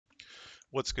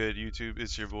What's good, YouTube?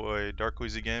 It's your boy Dark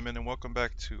Wheezy Gaming, and welcome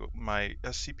back to my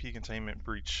SCP Containment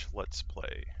Breach Let's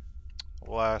Play.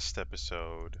 Last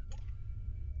episode,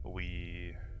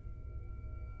 we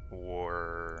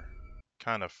were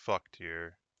kind of fucked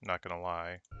here, not gonna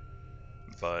lie,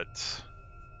 but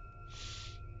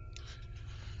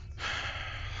I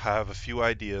have a few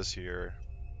ideas here.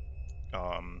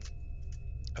 I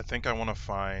think I want to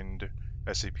find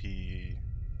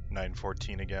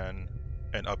SCP-914 again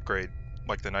and upgrade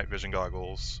like the night vision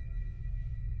goggles.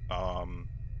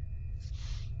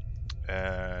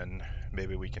 And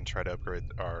maybe we can try to upgrade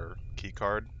our key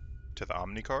card to the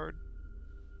Omni card.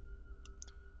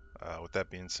 With that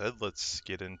being said, let's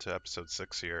get into episode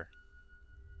 6 here.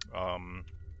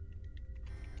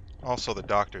 Also, the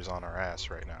doctor's on our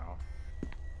ass right now,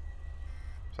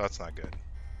 so that's not good.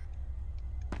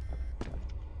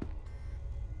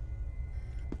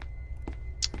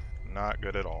 Not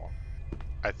good at all.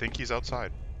 I think he's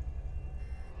outside.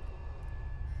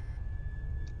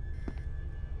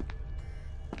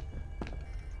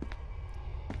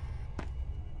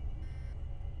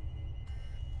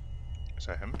 Is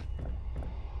that him?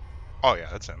 Oh yeah,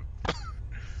 that's him.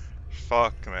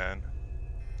 Fuck, man.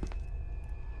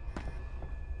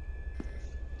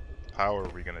 How are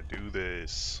we gonna do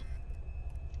this?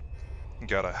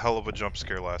 Got a hell of a jump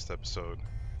scare last episode.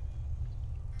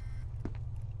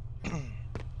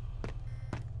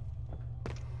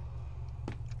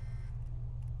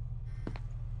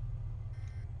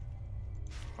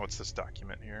 What's this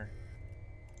document here?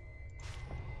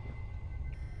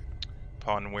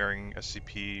 Upon wearing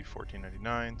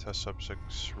SCP-1499, test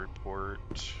subjects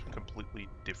report completely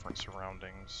different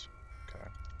surroundings. Okay.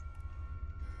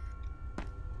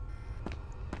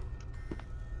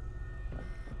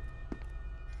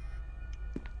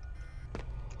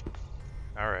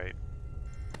 Alright.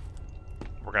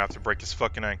 We're gonna have to break his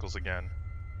fucking ankles again.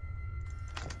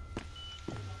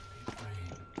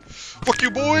 Fuck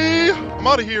you, boy! I'm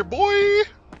out of here, boy!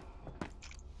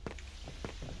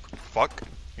 Fuck.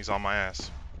 He's on my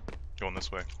ass. Going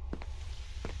this way.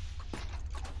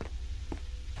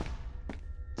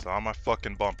 It's on my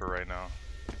fucking bumper right now.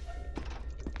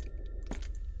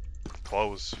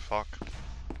 Close. Fuck.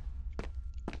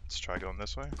 Let's try going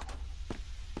this way.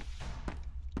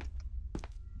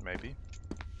 Maybe.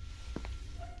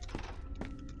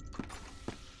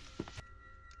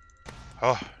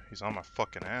 Oh, he's on my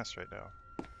fucking ass right now.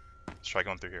 Let's try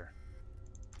going through here.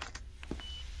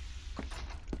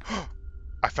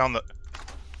 I found the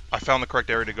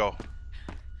correct area to go.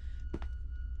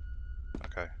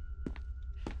 Okay.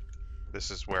 This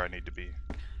is where I need to be.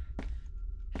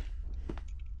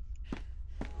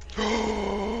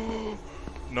 No,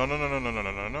 no, no, no, no, no,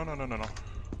 no, no, no, no, no, no, no.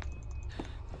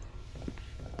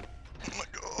 Oh my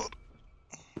god.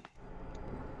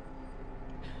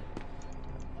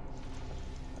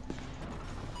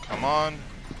 Come on.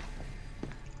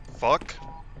 Fuck.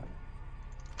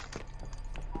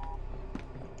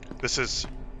 This is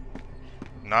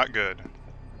not good.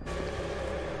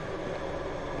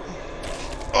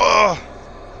 Ugh!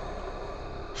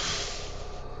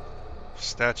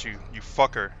 Statue, you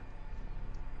fucker.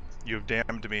 You have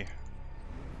damned me.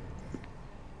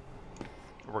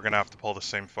 We're gonna have to pull the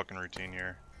same fucking routine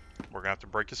here. We're gonna have to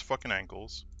break his fucking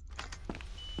ankles.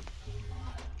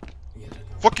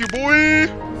 Fuck you,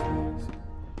 boy!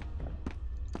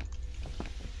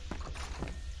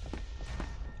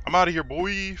 I'm out of here,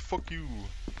 boy. Fuck you.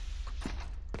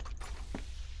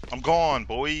 I'm gone,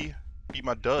 boy. Eat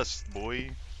my dust,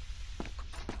 boy.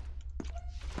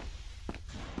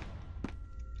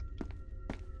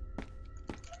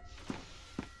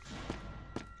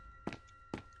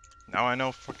 Now I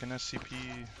know fucking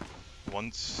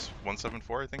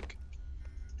SCP-174, I think.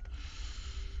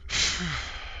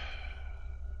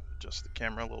 Adjust the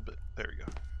camera a little bit. There we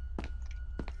go.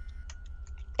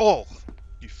 Oh!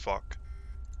 You fuck.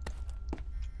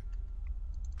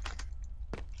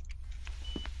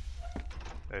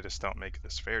 They just don't make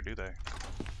this fair, do they?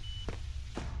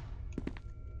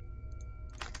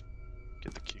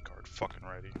 Get the keycard fucking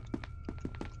ready.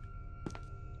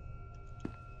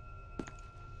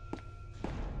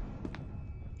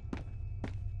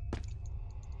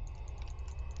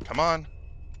 Come on!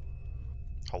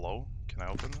 Hello? Can I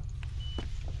open this?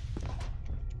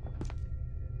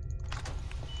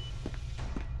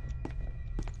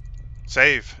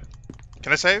 Save!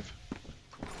 Can I save?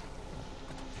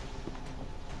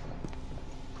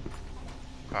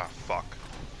 Ah, fuck.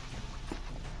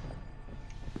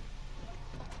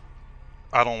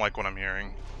 I don't like what I'm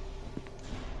hearing.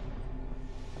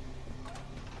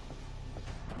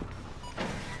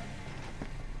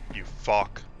 You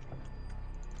fuck.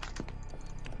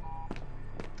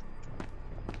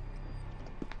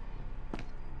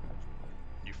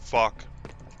 fuck.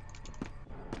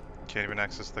 Can't even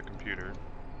access the computer.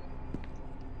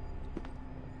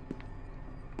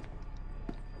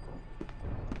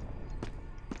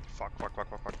 Fuck, fuck, fuck,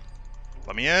 fuck, fuck.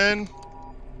 Let me in!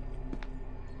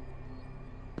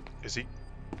 Is he?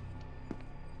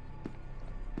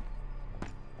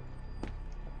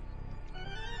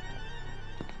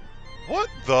 What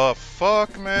the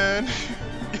fuck, man?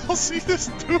 Y'all see this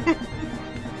dude?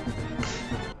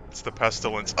 It's the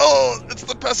pestilence. Oh, it's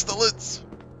the pestilence!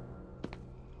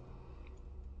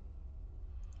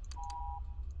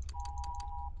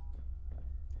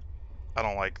 I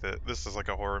don't like that. This is like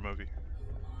a horror movie.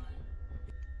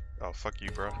 Oh, fuck you,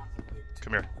 bro.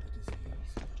 Come here.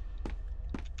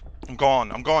 I'm gone,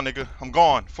 nigga. I'm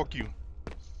gone. Fuck you.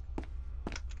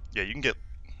 Yeah, you can get...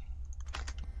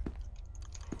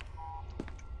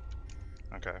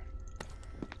 Okay.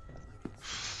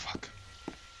 Fuck.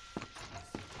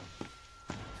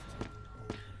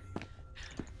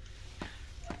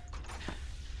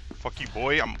 Fuck you,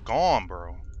 boy. I'm gone,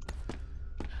 bro.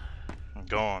 I'm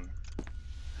gone.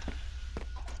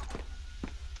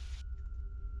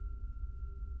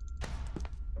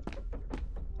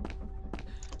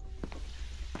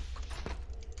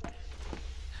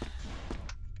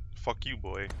 Fuck you,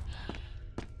 boy.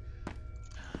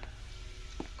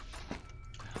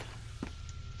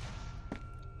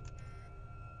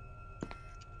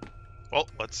 Well,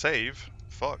 let's save.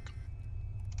 Fuck.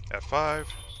 F5.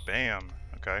 Bam.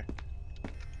 Okay.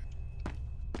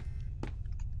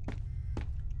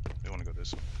 We want to go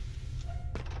this way.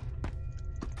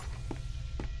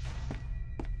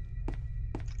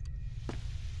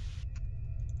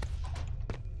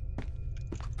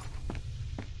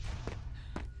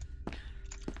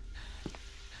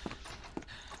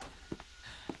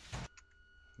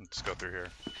 Let's go through here.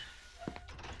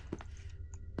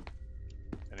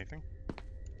 Anything?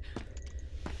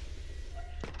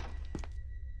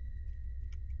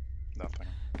 Nothing.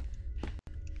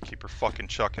 Keep her fucking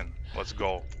chucking. Let's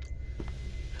go.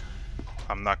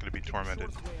 I'm not gonna be tormented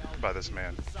by this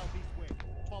man.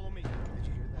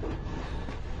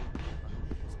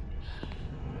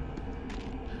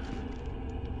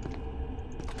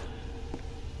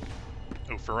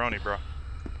 Oh, Ferroni, bro.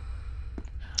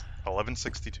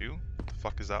 1162? The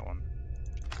fuck is that one?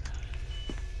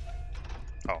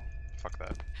 Oh, fuck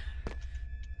that.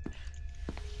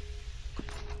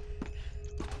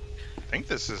 I think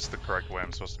this is the correct way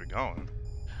I'm supposed to be going.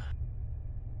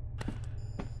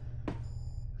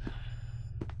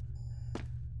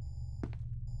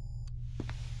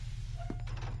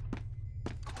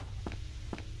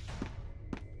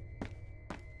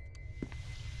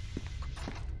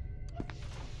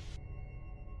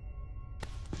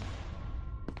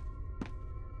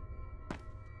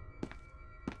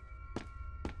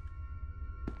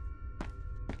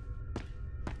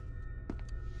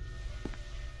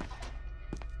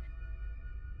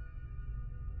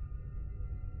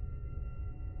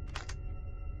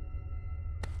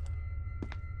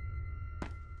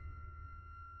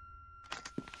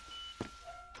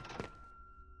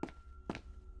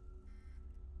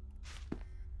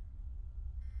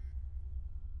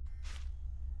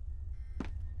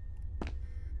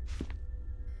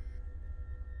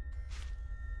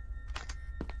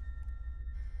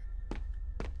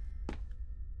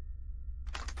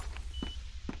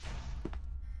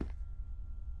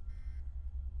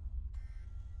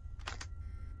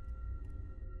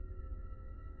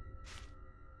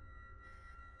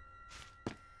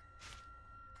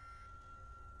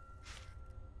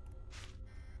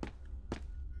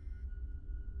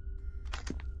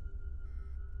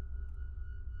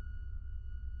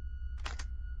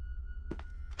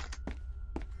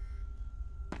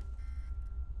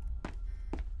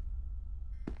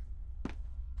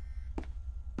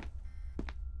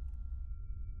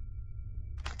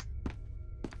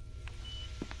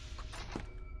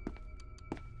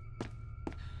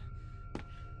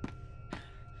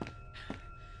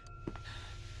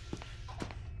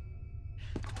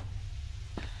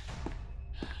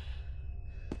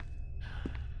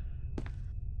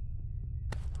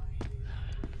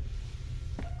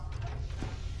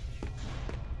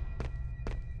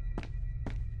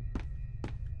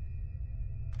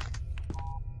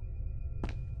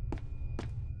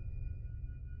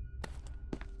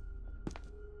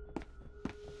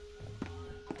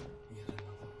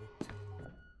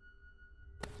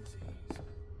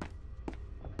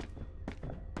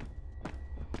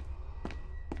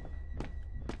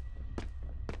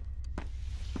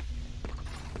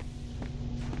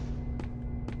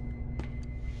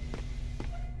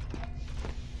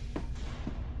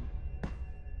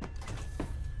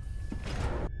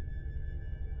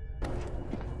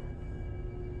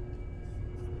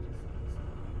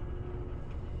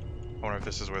 wonder if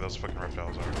this is where those fucking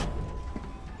reptiles are.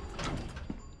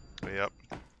 But yep.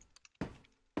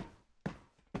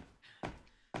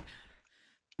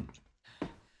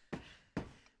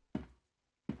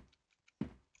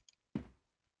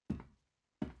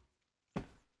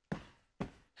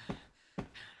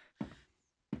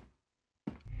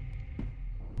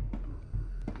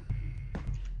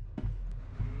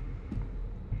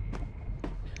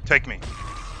 Take me.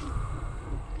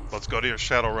 Let's go to your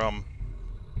shadow realm.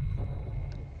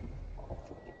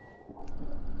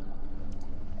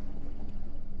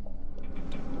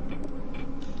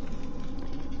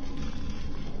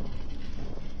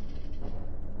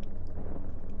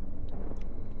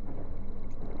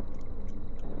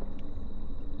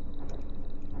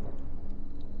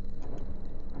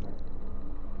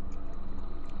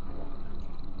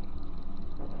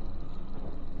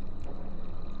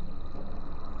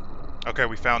 Okay,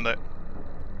 we found it.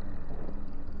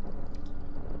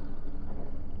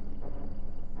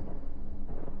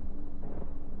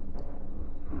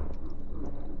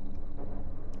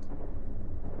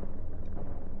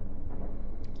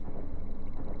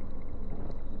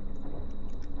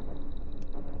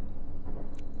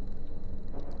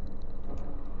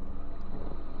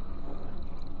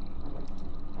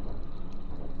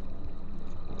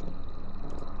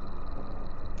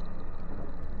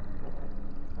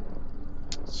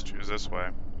 Let's choose this way.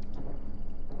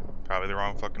 Probably the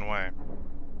wrong fucking way.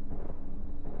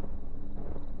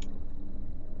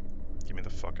 Give me the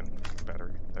fucking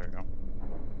battery. There you go.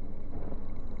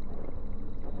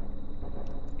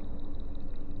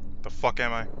 The fuck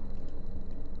am I?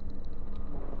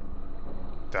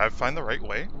 Did I find the right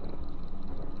way?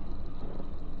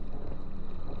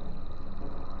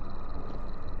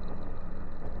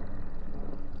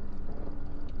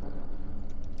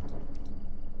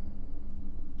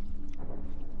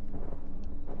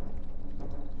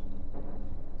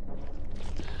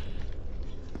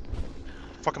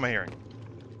 Fuck am I hearing?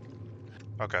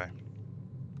 Okay.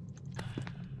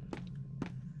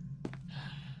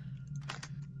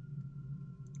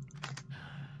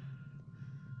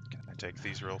 Can I take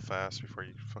these real fast before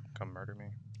you fucking come murder me?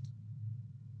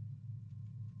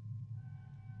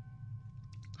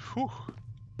 Whew.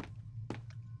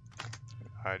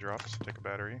 Eye drops, take a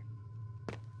battery.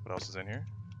 What else is in here?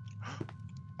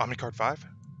 Omnicard 5?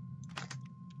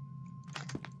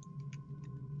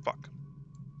 Fuck.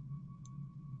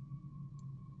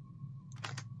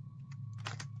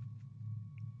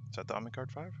 Is that the Omnicard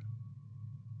 5?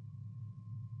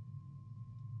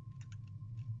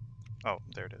 Oh,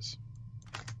 there it is.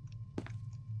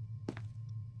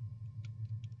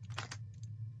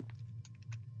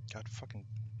 God fucking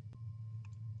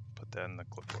put that in the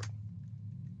clipboard.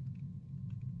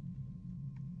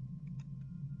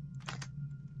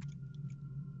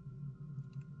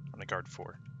 Omnicard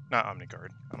 4. Not Omnicard.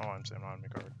 I don't know why I'm saying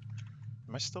Omnicard.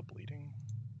 Am I still bleeding?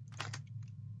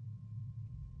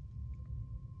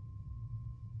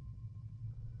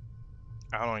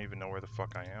 I don't even know where the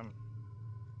fuck I am.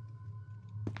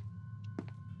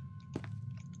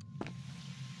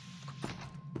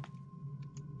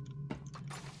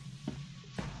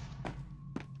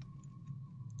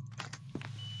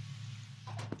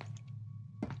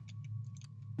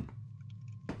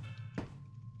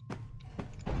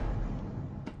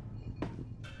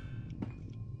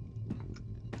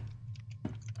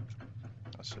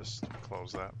 Let's just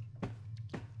close that.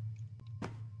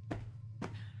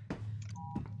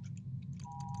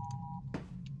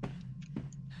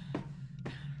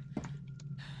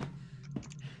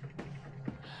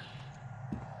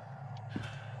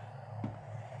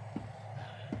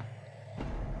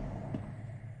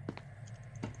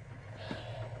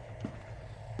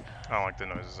 I don't like the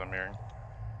noises I'm hearing.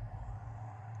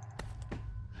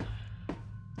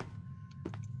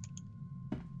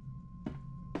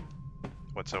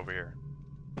 What's over here?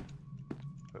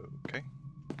 Okay.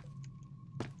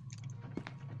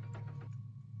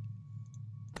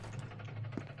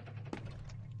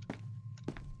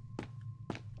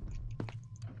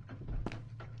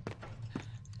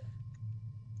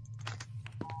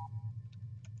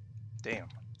 Damn.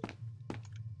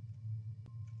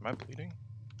 Am I bleeding?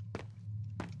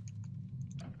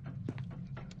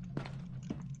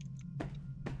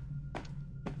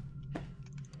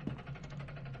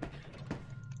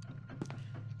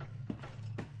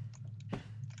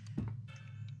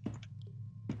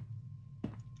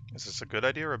 Is this a good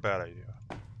idea or a bad idea?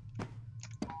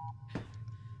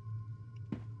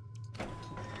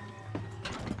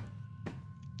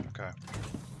 Okay.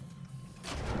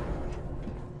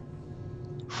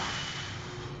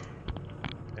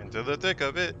 Into the thick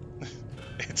of it.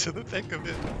 Into the thick of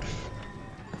it.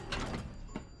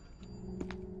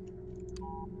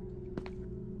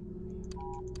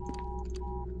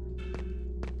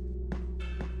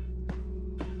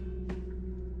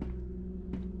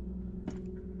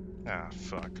 Ah,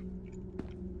 fuck.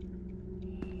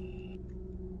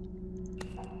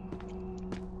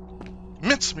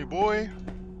 Mince me, boy!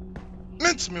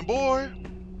 Mince me, boy!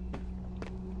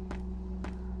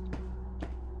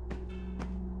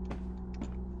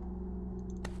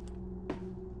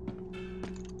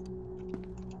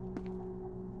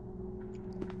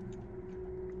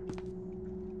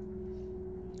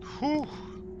 Whew.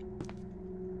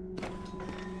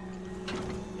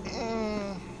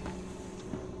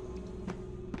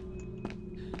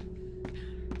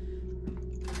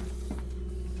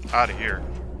 Out of here.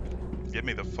 Get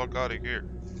me the fuck out of here.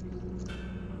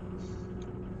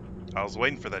 I was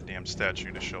waiting for that damn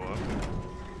statue to show up.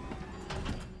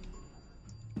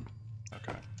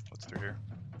 Okay, what's through here?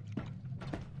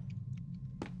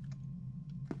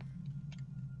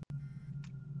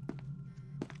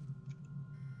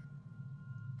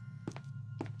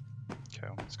 Okay,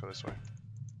 let's go this way.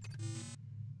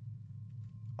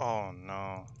 Oh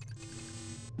no.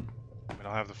 We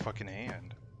don't have the fucking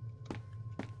hand.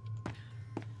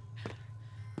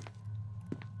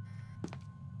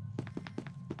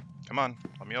 Come on,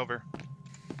 let me over.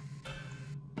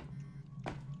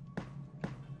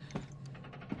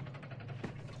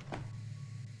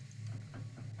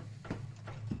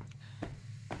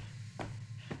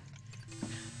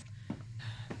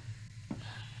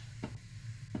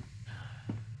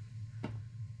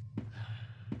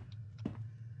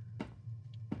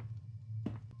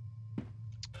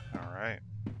 Alright,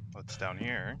 what's down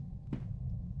here?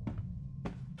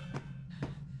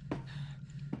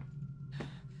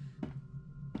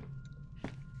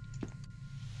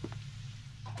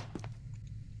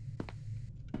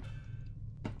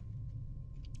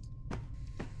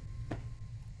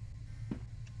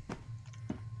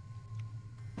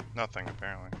 Nothing,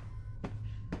 apparently.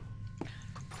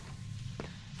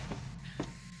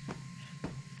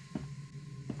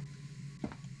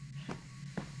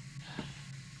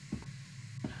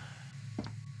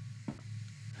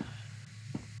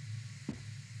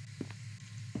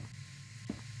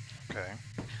 Okay.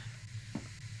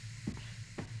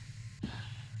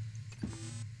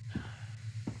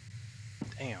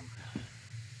 Damn.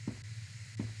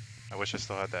 I wish I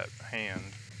still had that hand.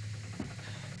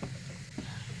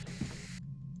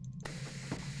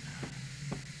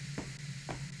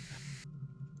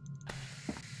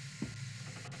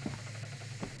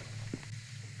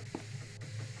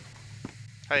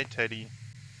 Hi, Teddy.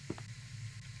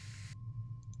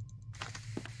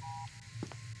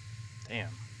 Damn.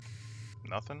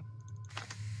 Nothing?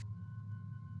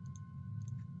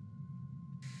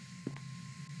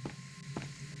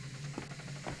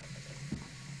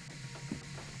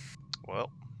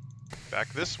 Well, back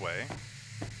this way.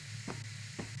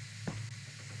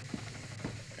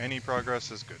 Any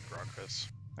progress is good progress,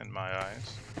 in my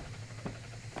eyes.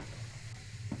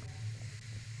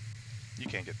 You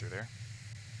can't get through there.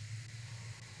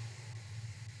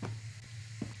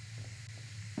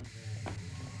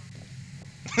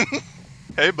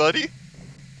 Hey, buddy.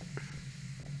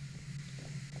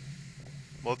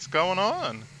 What's going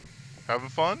on? Having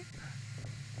fun?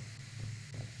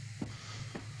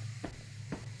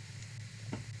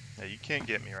 Yeah, you can't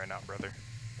get me right now, brother.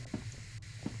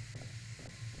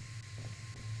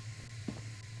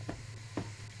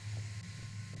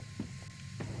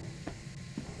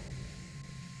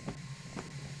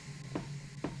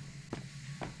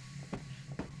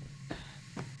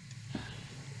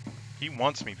 He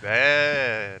wants me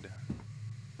bad.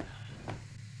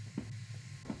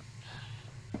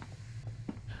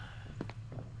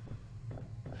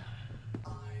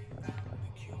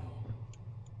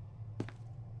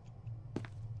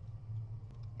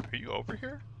 Are you over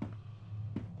here? I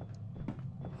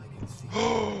can see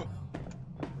you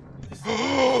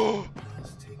Oh!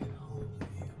 has taken hold of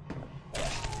you.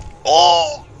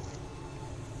 Oh!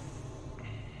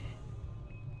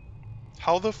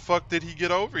 How the fuck did he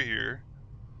get over here?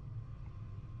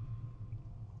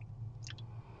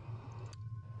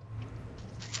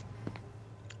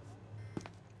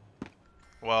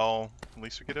 Well, at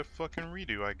least we get a fucking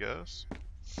redo, I guess.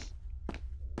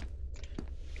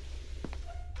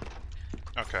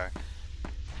 Okay.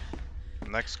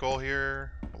 Next goal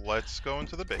here, let's go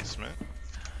into the basement.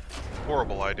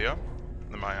 Horrible idea,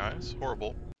 in my eyes.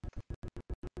 Horrible.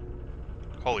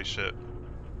 Holy shit.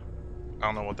 I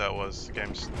don't know what that was. The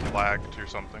game's lagged or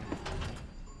something.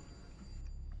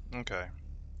 Okay.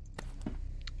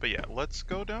 But yeah, let's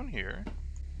go down here.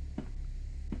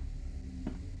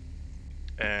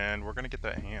 And we're gonna get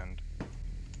that hand.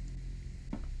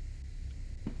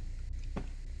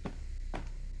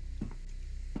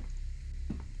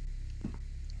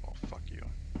 Oh, fuck you.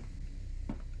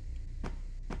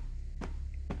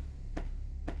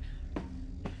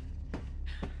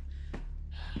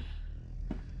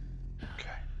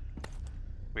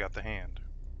 We got the hand.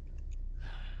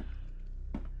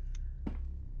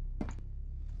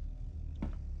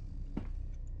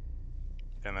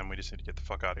 And then we just need to get the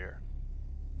fuck out of here.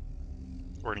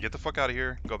 We're gonna get the fuck out of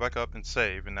here, go back up and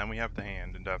save, and then we have the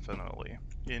hand indefinitely.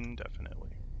 Indefinitely.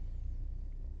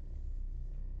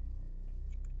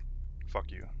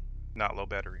 Fuck you. Not low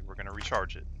battery. We're gonna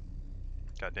recharge it.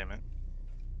 God damn it.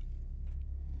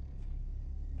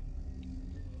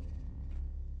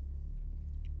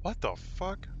 What the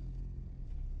fuck?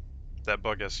 That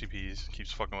bug SCP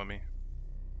keeps fucking with me.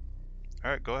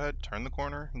 Alright, go ahead, turn the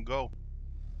corner and go.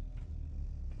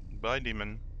 Bye,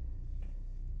 demon.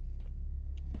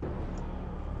 Oh,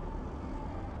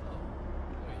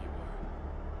 there you are.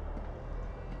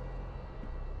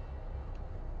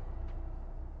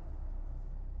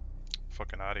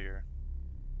 Fucking out of here.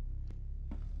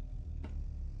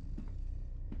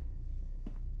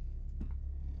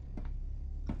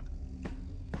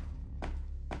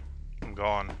 I'm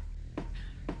gone.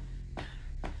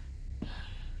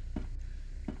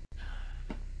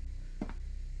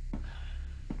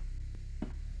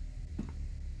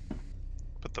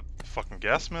 Put the fucking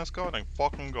gas mask on and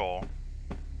fucking go.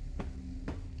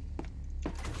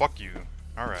 Fuck you.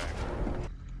 Alright.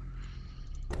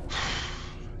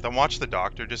 Then watch the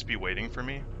doctor just be waiting for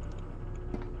me.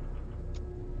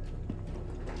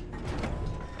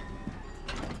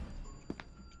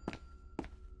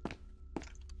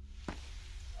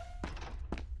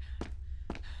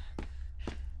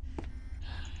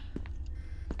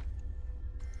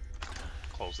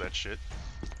 Close that shit.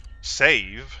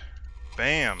 Save.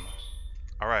 Bam.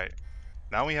 Alright.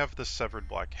 Now we have the severed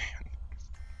black hand.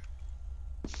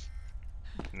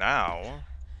 Now,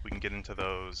 we can get into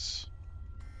those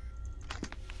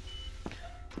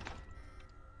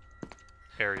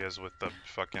areas with the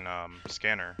fucking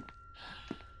scanner.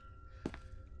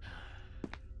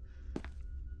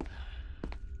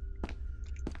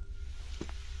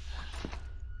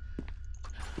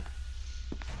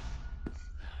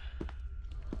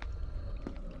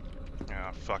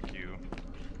 Ah, fuck you.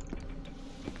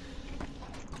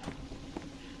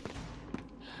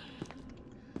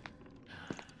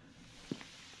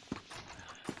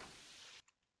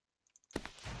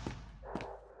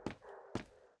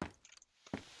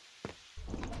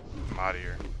 I'm out of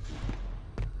here.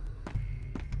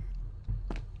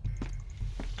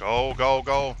 Go, go,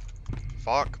 go.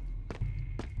 Fuck.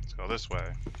 Let's go this way.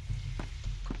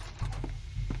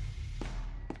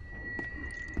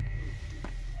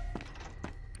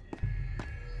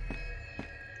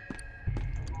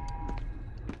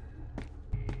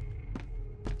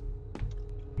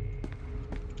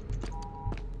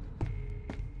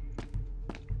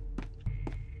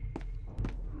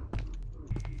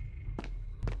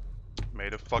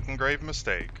 Made a fucking grave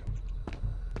mistake.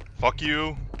 Fuck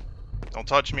you. Don't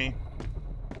touch me.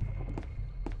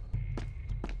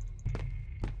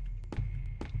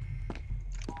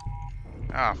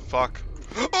 Ah, fuck.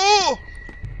 Oh!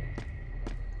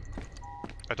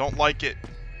 I don't like it.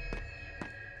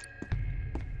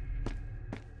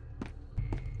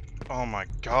 Oh my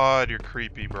god, you're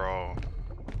creepy, bro.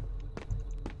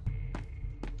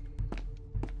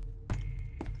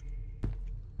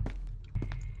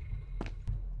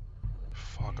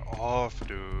 Fuck off,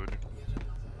 dude. Yet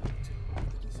another victim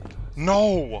of the disease.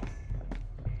 No!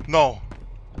 No!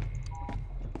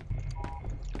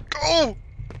 Go!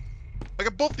 I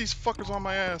got both these fuckers on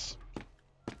my ass.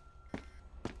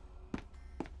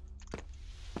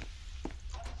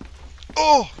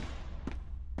 Oh!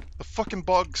 The fucking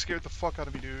bug scared the fuck out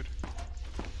of me, dude.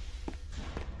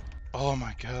 Oh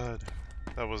my god.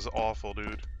 That was awful,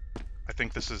 dude. I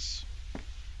think this is...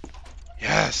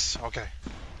 Yes! Okay.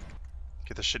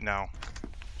 Get this shit now.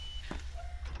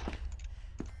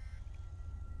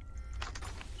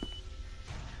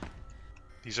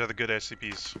 These are the good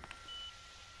SCPs.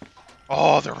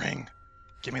 Oh, the ring!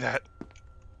 Give me that.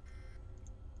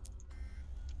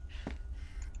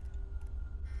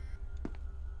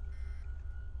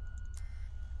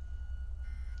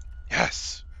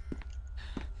 Yes!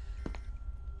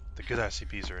 The good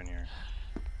SCPs are in here.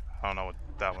 I don't know what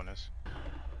that one is.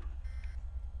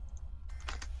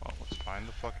 Well, let's find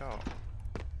the fuck out.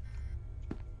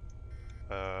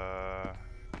 I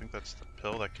think that's the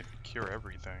pill that can cure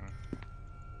everything.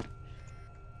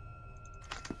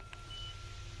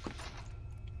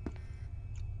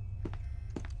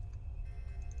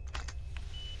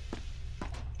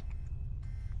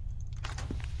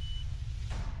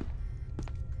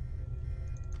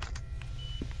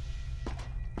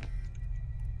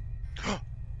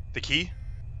 The key?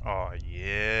 Oh,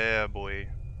 yeah, boy.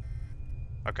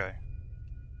 Okay.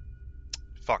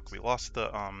 Fuck, we lost the,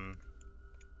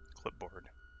 clipboard.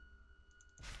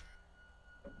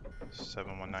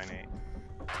 7198.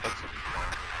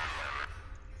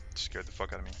 Scared the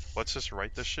fuck out of me. Let's just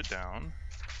write this shit down.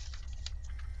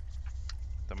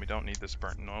 Then we don't need this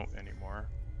burnt note anymore.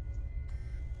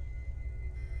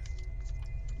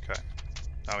 Okay.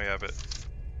 Now we have it.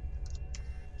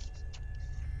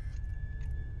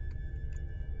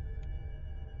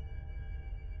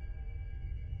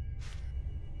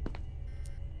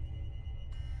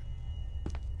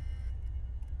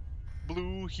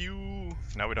 Blue hue.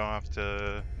 Now we don't have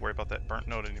to worry about that burnt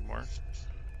note anymore.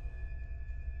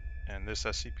 And this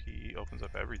SCP opens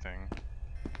up everything,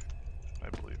 I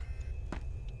believe.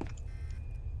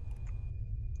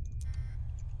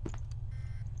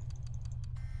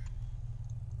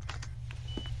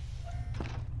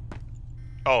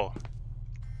 Oh.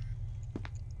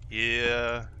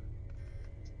 Yeah.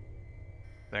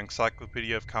 The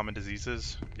Encyclopedia of Common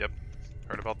Diseases. Yep.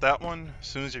 Heard about that one. As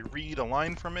soon as you read a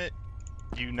line from it,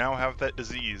 you now have that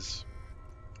disease.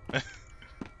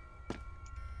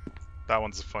 That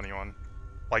one's a funny one.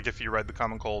 Like if you read the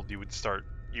common cold, you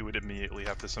would immediately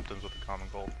have the symptoms with the common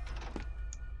cold.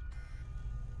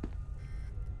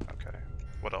 Okay.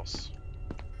 What else?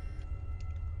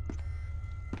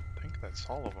 I think that's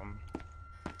all of them.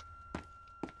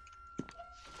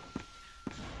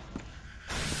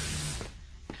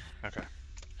 Okay.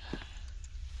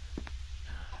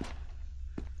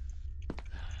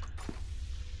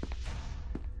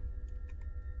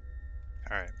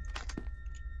 Alright.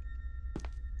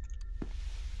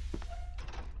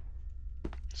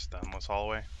 Stemless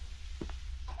hallway.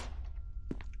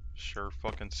 Sure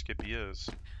fucking Skippy is.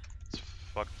 It's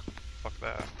fuck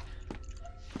that.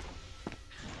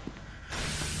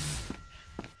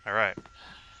 Alright.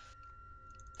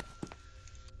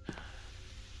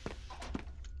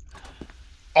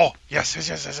 Oh, yes.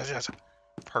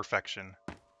 Perfection.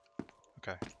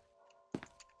 Okay.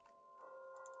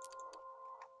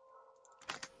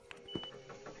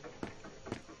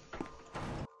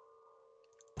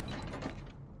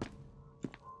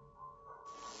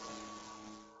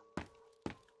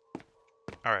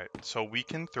 Alright, so we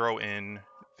can throw in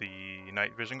the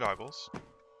night vision goggles.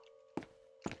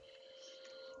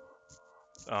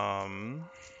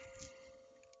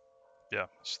 Yeah,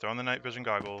 just throw in the night vision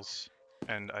goggles,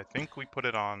 and I think we put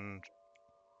it on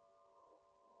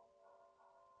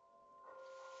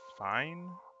fine.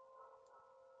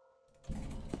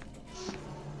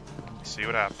 See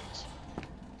what happens.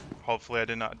 Hopefully I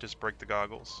did not just break the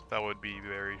goggles. That would be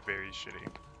very, very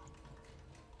shitty.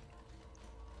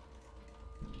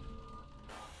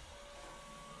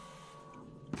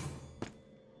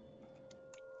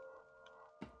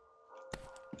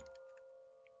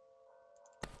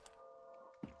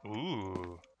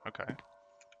 Ooh, okay.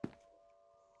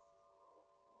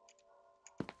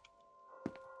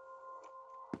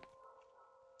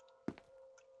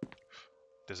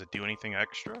 Does it do anything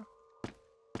extra?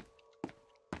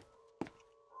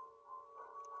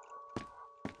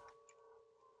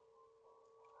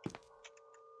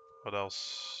 What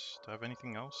else? Do I have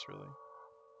anything else, really?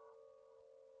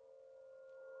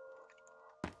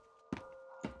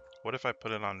 What if I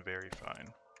put it on very fine?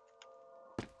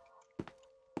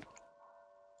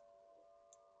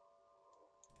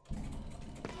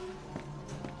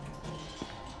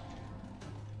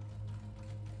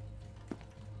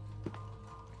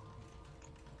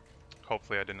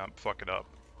 Hopefully I did not fuck it up.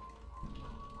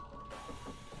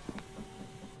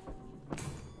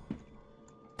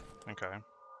 Okay.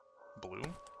 Blue.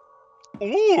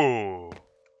 Ooh!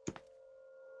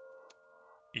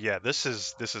 Yeah, this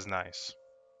is nice.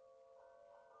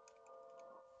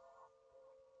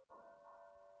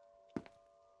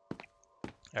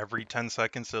 Every 10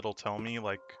 seconds it'll tell me,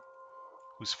 like,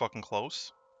 who's fucking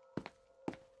close.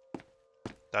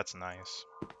 That's nice.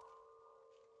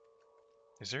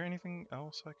 Is there anything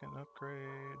else I can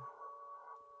upgrade?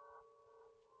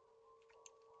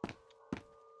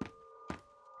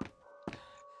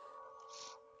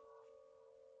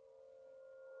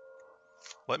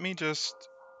 Let me just...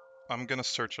 I'm gonna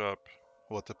search up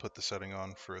what to put the setting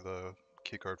on for the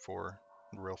keycard 4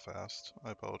 real fast. I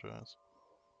apologize.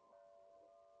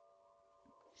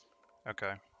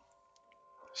 Okay.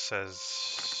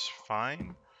 Says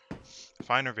fine.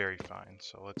 Fine or very fine.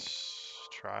 So let's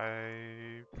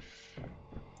try...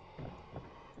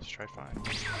 Let's try fine.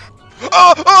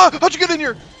 Ah! How'd you get in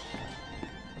here?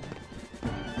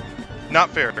 Not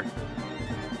fair.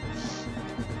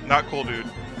 Not cool, dude.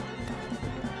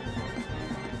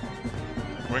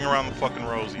 Ring around the fucking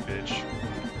rosy, bitch.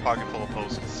 Pocket full of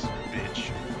post-its,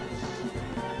 bitch.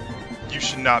 You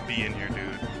should not be in here,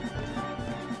 dude.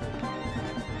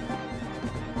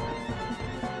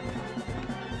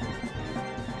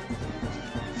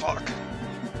 Fuck.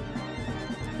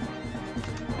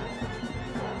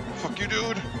 Fuck you,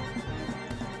 dude.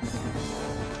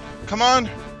 Come on.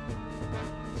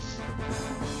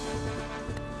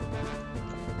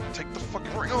 Take the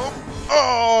fucking ring off.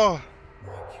 Oh.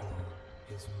 My cure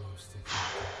is most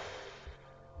effective.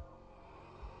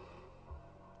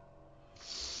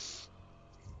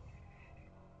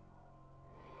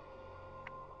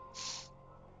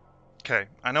 Okay,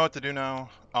 I know what to do now.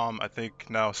 I think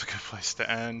now is a good place to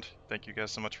end. Thank you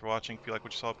guys so much for watching. If you like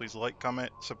what you saw, please like,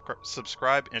 comment,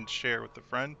 subscribe, and share with a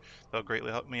friend. That'll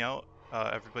greatly help me out.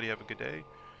 Everybody have a good day.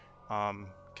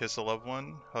 Kiss a loved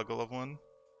one, hug a loved one,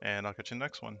 and I'll catch you in the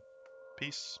next one.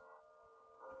 Peace.